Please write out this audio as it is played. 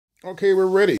Okay, we're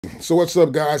ready. So what's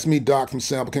up, guys? Me, Doc from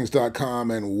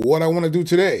SampleKings.com, and what I want to do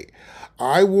today,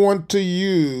 I want to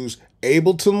use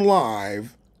Ableton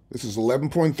Live. This is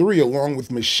 11.3 along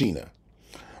with Machina,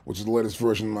 which is the latest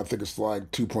version. I think it's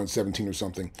like 2.17 or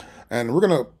something. And we're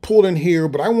going to pull it in here,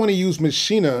 but I want to use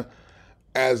Machina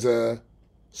as a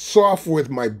software with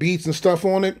my beats and stuff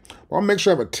on it. I'll make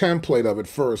sure I have a template of it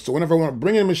first. So whenever I want to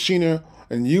bring in Machina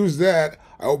and use that,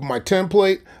 I open my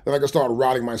template, then I can start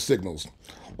routing my signals.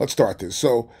 Let's start this.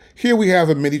 So here we have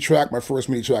a MIDI track. My first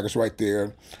MIDI track is right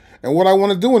there. And what I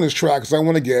want to do in this track is I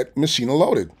want to get Machina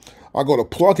loaded. I'll go to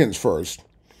plugins first.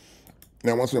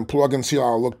 Now once I'm in plugins here,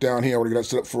 I'll look down here. I already got it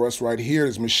set up for us right here.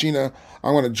 Is Machina.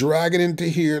 I'm going to drag it into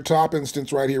here. Top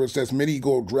instance right here. It says MIDI.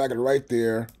 Go drag it right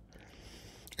there.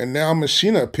 And now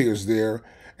Machina appears there.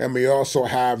 And we also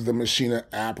have the Machina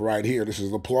app right here. This is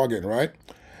the plugin, right?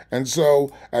 And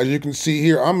so as you can see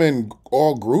here, I'm in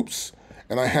all groups.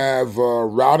 And I have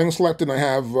routing selected, and I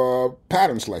have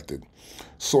pattern selected.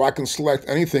 So I can select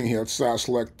anything here. Let's say I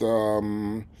select,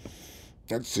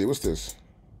 let's see, what's this?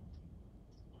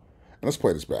 Let's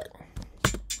play this back.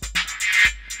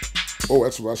 Oh,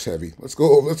 that's heavy. Let's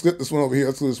go over, let's get this one over here.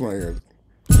 Let's do this one right here.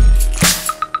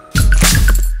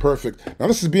 Perfect. Now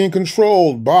this is being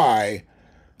controlled by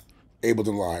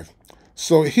Ableton Live.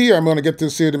 So here I'm going to get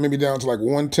this here to maybe down to like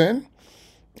 110.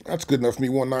 That's good enough for me.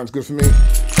 1.9 is good for me.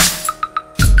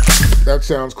 That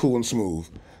sounds cool and smooth.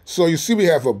 So you see we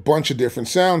have a bunch of different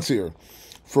sounds here.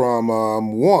 From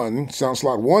sound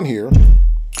slot 1 here.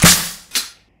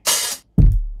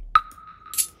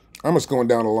 I'm just going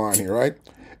down the line here, right?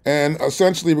 And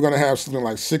essentially we're going to have something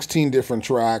like 16 different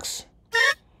tracks.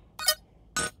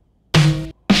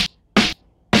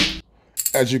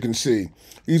 As you can see,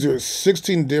 these are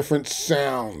 16 different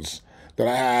sounds that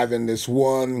I have in this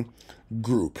one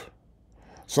group.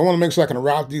 So I want to make sure I can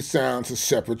route these sounds to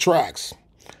separate tracks.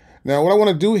 Now what I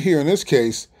want to do here in this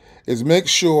case is make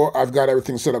sure I've got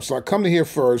everything set up. So I come to here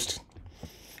first.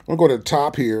 I'm going to go to the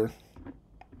top here.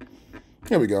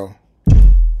 Here we go.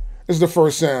 This is the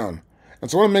first sound.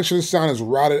 And so I want to make sure this sound is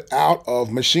routed out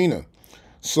of Machina.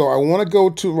 So I want to go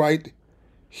to right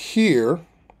here.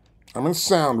 I'm in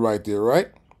sound right there,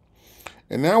 right?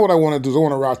 And now what I want to do is I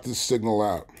want to route this signal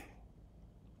out.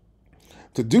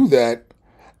 To do that,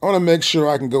 I want to make sure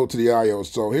I can go to the I/O.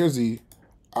 So here's the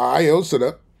I/O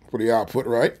setup for the output,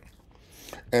 right?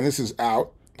 And this is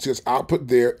out. See, it's output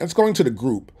there. It's going to the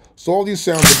group. So all these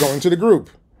sounds are going to the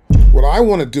group. What I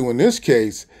want to do in this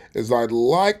case is I'd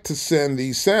like to send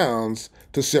these sounds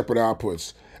to separate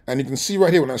outputs. And you can see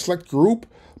right here when I select group,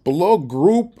 below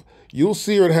group, you'll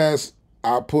see it has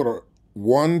output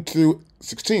 1 through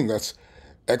 16. That's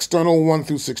external 1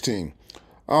 through 16.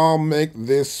 I'll make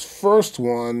this first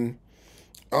one,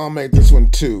 I'll make this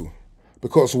one 2,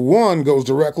 because 1 goes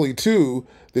directly to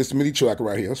this MIDI track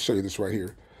right here. I'll show you this right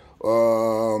here.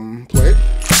 Play it.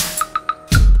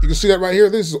 You can see that right here.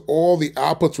 This is all the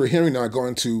outputs we're hearing now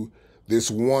going to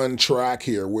this one track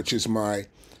here, which is my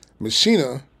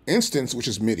Machina instance, which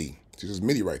is MIDI. This is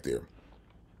MIDI right there.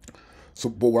 So,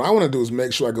 but what I want to do is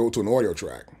make sure I go to an audio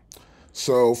track.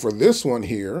 So for this one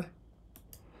here,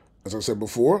 as I said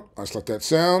before, I select that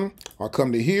sound. I'll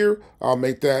come to here. I'll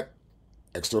make that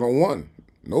external 1.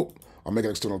 Nope. I'll make it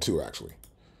external 2, actually.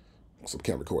 So I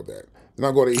can't record that. Then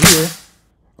I'll go to here.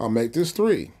 I'll make this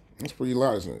 3. That's pretty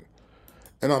loud, isn't it?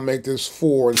 And I'll make this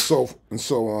 4 and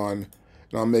so on.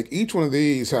 And I'll make each one of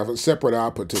these have a separate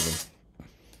output to them.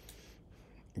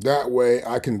 That way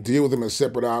I can deal with them as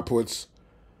separate outputs.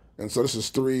 And so this is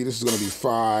 3. This is going to be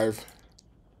 5.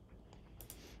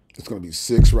 It's going to be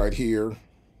 6 right here.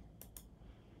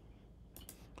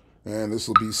 And this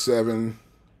will be 7.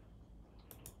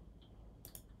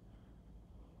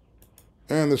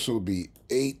 And this will be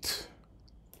 8.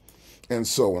 And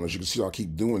so on. As you can see, I'll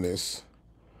keep doing this.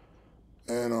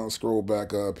 And I'll scroll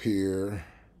back up here.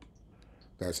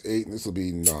 That's 8. And this will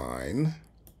be 9.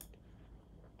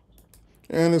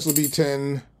 And this will be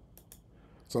 10.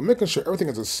 So I'm making sure everything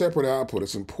has a separate output.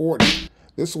 It's important.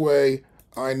 This way,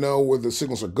 I know where the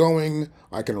signals are going.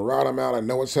 I can route them out. I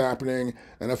know what's happening.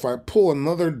 And if I pull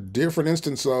another different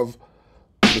instance of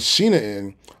Machina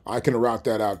in, I can route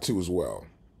that out too as well.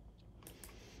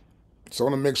 So I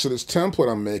want to make sure this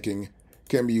template I'm making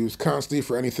can be used constantly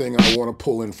for anything I want to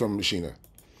pull in from Machina.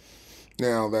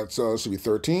 Now that's this will be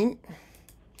 13.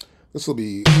 This will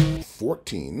be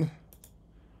 14.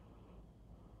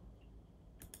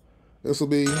 This will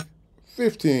be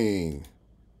 15.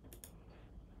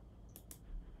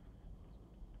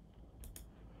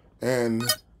 And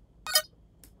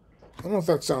I don't know if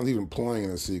that sounds even playing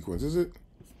in the sequence, is it?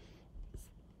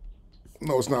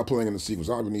 No, it's not playing in the sequence.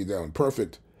 I don't even need that one.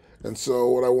 Perfect. And so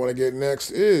what I want to get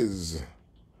next is,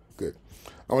 good,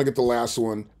 I want to get the last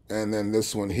one, and then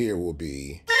this one here will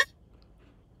be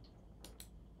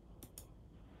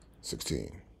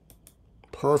 16.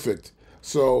 Perfect.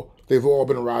 So they've all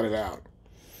been routed out.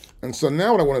 And so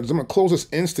now what I want to do is I'm going to close this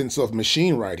instance of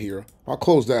Maschine right here. I'll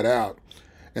close that out.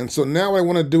 And so now what I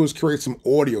want to do is create some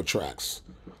audio tracks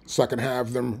so I can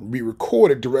have them be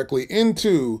recorded directly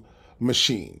into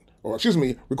Maschine, or excuse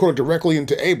me, recorded directly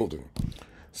into Ableton.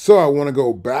 So I want to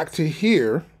go back to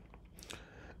here,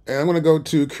 and I'm going to go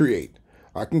to Create.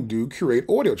 I can do Create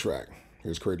Audio Track.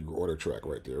 Here's Create Audio Track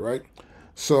right there, right?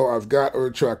 So I've got Audio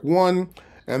Track 1,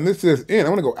 and this is in. I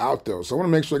want to go out, though. So I want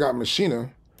to make sure I got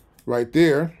Machina right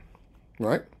there,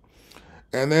 right?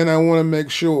 And then I want to make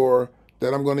sure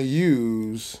that I'm going to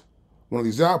use one of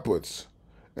these outputs.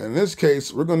 And in this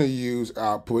case, we're going to use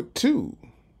output 2.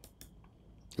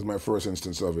 Is my first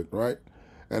instance of it, right?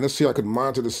 And let's see, I could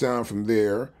monitor the sound from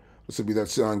there. This would be that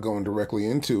sound going directly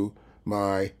into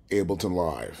my Ableton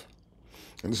Live.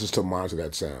 And this is to monitor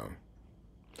that sound.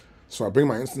 So I bring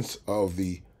my instance of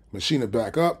the Machina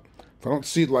back up. If I don't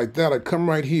see it like that, I come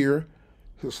right here,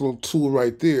 this little tool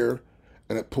right there,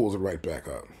 and it pulls it right back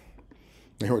up.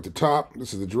 And here at the top,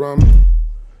 this is the drum.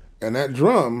 And that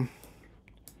drum,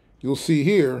 you'll see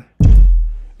here,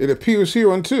 it appears here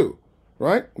on 2,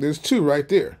 right? There's 2 right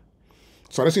there.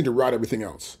 So I just need to route everything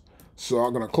else. So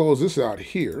I'm going to close this out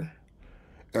here,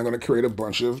 and I'm going to create a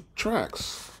bunch of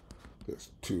tracks. There's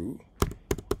 2.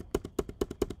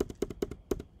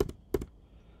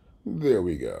 There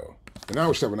we go. And now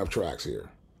we should have enough tracks here.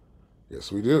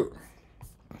 Yes, we do.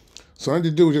 So all I need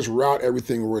to do is just route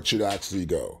everything where it should actually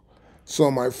go.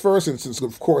 So my first instance,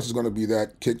 of course, is going to be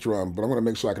that kick drum, but I'm going to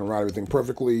make sure I can route everything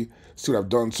perfectly, see what I've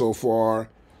done so far.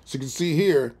 So you can see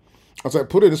here, as I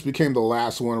put it, this became the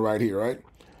last one right here, right?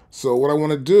 So what I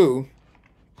want to do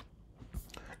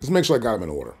is make sure I got them in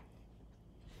order.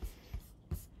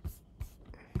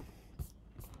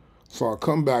 So I'll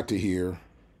come back to here,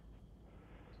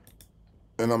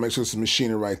 and I'll make sure it's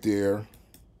Machina right there,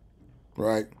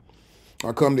 right?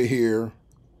 I'll come to here.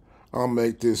 I'll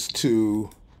make this 2.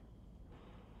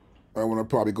 I want to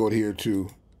probably go to here to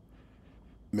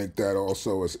make that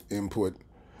also as input.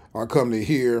 I'll come to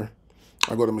here.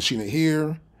 I'll go to Machina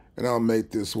here, and I'll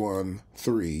make this one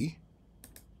 3.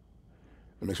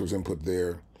 And make sure it's input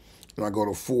there. And I'll go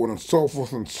to 4 and so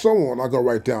forth and so on. I'll go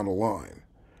right down the line,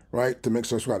 right? To make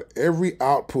sure I've got every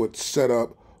output set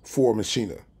up for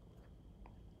Machina.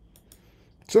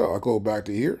 So I'll go back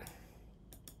to here.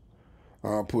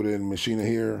 I'll put in Machina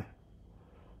here.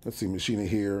 Let's see, Machina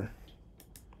here.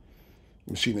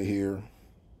 Machina here.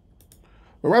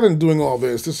 But rather than doing all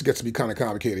this gets to be kind of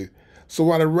complicated. So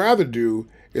what I'd rather do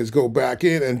is go back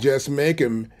in and just make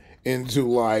them into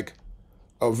like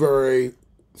a very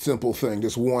simple thing,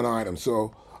 just one item.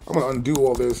 So I'm going to undo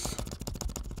all this.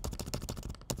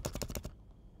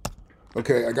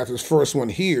 Okay, I got this first one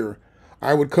here.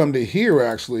 I would come to here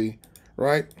actually,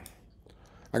 right?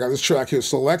 I got this track here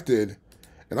selected,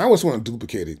 and I always want to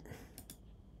duplicate it.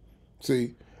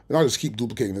 See? And I'll just keep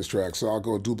duplicating this track. So I'll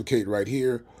go duplicate right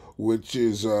here, which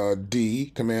is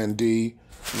D, Command D.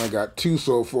 And I got 2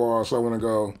 so far, so I want to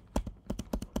go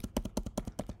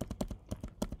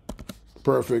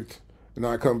perfect. And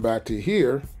I come back to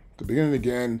here, to begin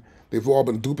again. They've all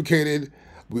been duplicated.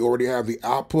 We already have the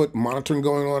output monitoring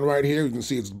going on right here. You can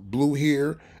see it's blue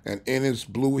here, and in is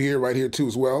blue here, right here too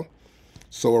as well.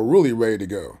 So we're really ready to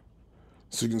go.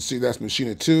 So you can see that's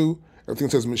Machina 2. Everything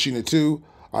says Machina 2.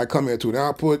 I come here to an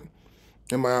output,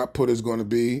 and my output is going to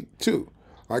be 2.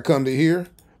 I come to here,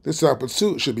 this output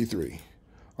 2 should be 3.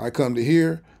 I come to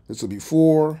here, this will be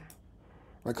 4.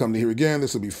 I come to here again,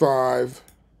 this will be 5.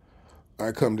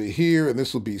 I come to here, and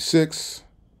this will be 6.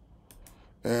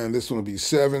 And this one will be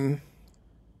 7.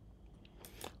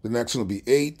 The next one will be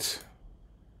 8.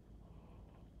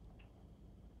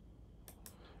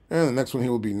 And the next one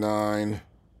here will be 9.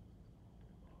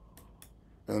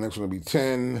 And the next one will be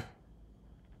 10.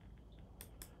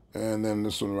 And then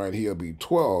this one right here will be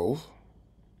 12,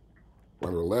 or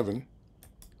 11.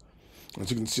 As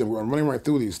you can see, I'm running right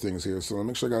through these things here, so I'll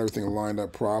make sure I got everything lined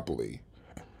up properly.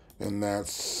 And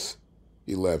that's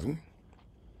 11.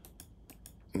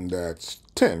 And that's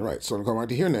 10, right. So I'm going right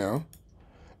to here now.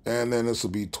 And then this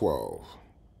will be 12.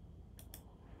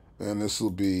 And this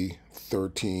will be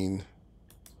 13.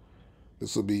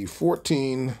 This will be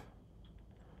 14.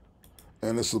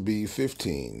 And this will be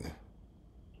 15.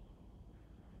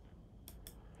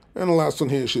 And the last one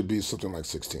here should be something like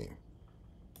 16.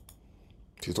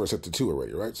 See, so I set to 2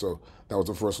 already, right? So that was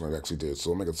the first one I actually did.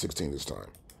 So I'll make it 16 this time.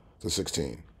 So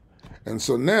 16. And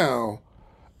so now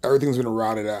everything's been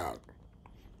routed out.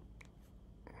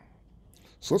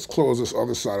 So let's close this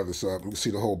other side of this up. You can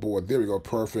see the whole board. There we go,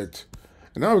 perfect.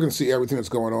 And now we can see everything that's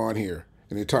going on here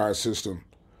in the entire system.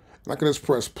 And I can just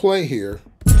press play here.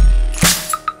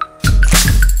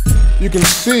 You can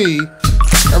see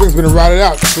everything's been routed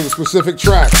out to the specific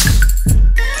tracks.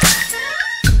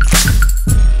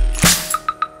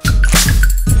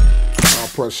 I'll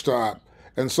press stop.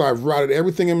 And so I've routed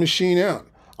everything in Maschine out.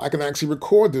 I can actually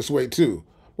record this way too.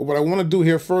 But what I want to do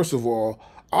here, first of all,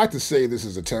 I like to save this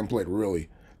as a template, really,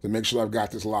 to make sure I've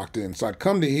got this locked in. So I'd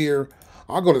come to here,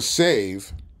 I'll go to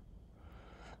save,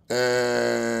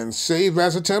 and save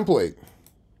as a template.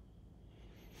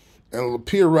 And it'll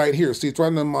appear right here. See, it's right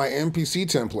under my MPC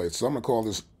template. So I'm going to call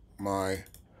this my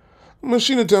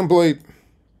Machine Template.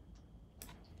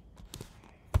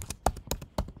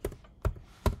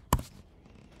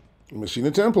 Machine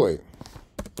Template.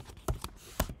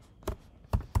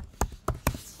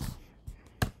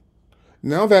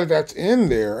 Now that that's in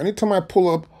there, anytime I pull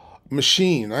up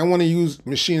Maschine, I want to use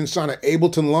Maschine inside of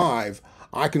Ableton Live,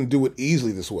 I can do it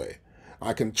easily this way.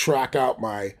 I can track out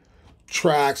my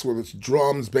tracks, whether it's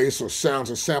drums, bass, or sounds,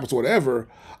 or samples, or whatever.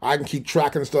 I can keep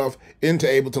tracking stuff into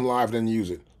Ableton Live and then use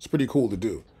it. It's pretty cool to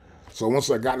do. So once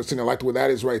I got this thing, I like the way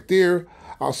that is right there,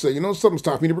 I'll say, you know, something's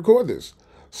time for me to record this.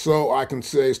 So I can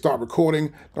say start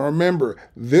recording. Now remember,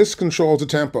 this controls the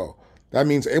tempo. That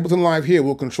means Ableton Live here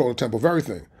will control the tempo of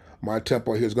everything. My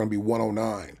tempo here is going to be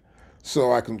 109.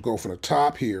 So I can go from the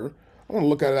top here. I want to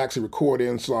look at it actually record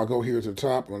in, so I'll go here to the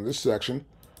top on this section,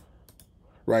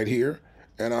 right here,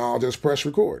 and I'll just press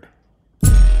record.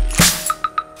 I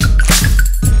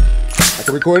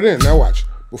can record it in. Now watch.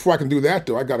 Before I can do that,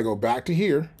 though, I got to go back to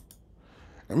here,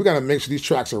 and we got to make sure these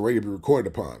tracks are ready to be recorded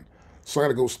upon. So I got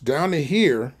to go down to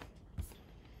here,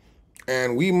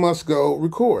 and we must go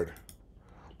record.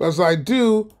 But as I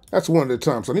do, that's one at a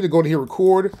time. So I need to go to here,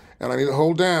 record, and I need to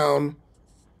hold down.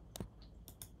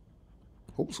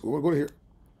 Oops, go to here.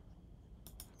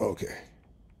 Okay.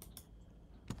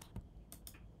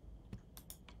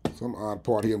 Some odd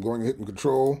part here. I'm going to hit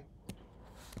control.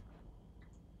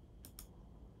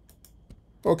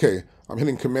 Okay, I'm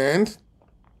hitting command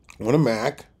on a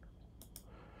Mac,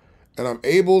 and I'm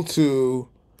able to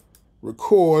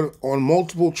record on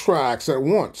multiple tracks at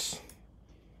once.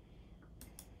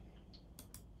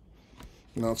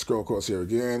 Now let's scroll across here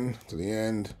again to the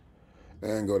end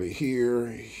and go to here,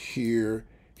 here,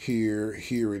 here,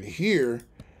 here, and here,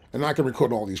 and I can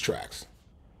record all these tracks.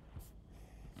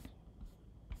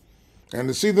 And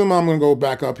to see them, I'm going to go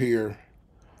back up here.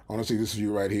 I want to see this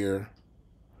view right here,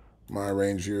 my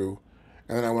range view,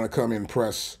 and then I want to come in and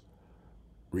press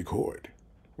record.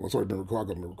 Well, it's already been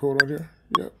recorded. I'm going to record right here.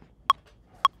 Yep.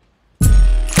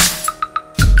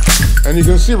 And you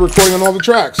can see recording on all the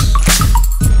tracks.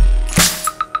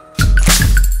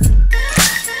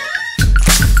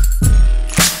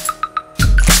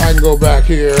 I can go back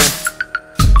here.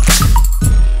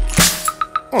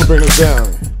 I'm going to bring this down.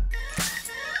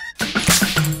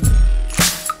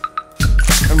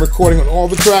 I'm recording on all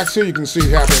the tracks here. You can see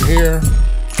it happening here.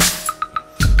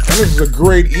 And this is a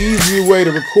great, easy way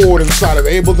to record inside of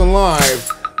Ableton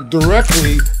Live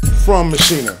directly from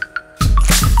Machina.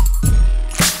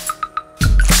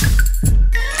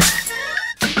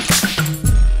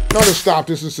 Now to stop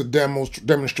this is a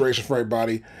demonstration for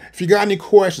everybody. If you got any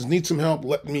questions, need some help,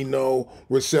 let me know.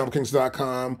 We're at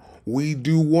SoundKings.com. We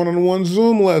do one-on-one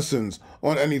Zoom lessons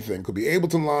on anything. Could be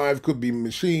Ableton Live, could be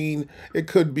Maschine, it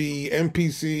could be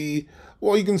MPC.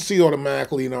 Well, you can see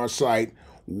automatically in our site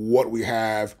what we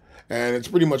have. And it's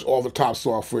pretty much all the top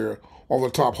software, all the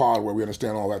top hardware. We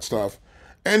understand all that stuff.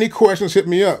 Any questions, hit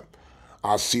me up.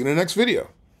 I'll see you in the next video.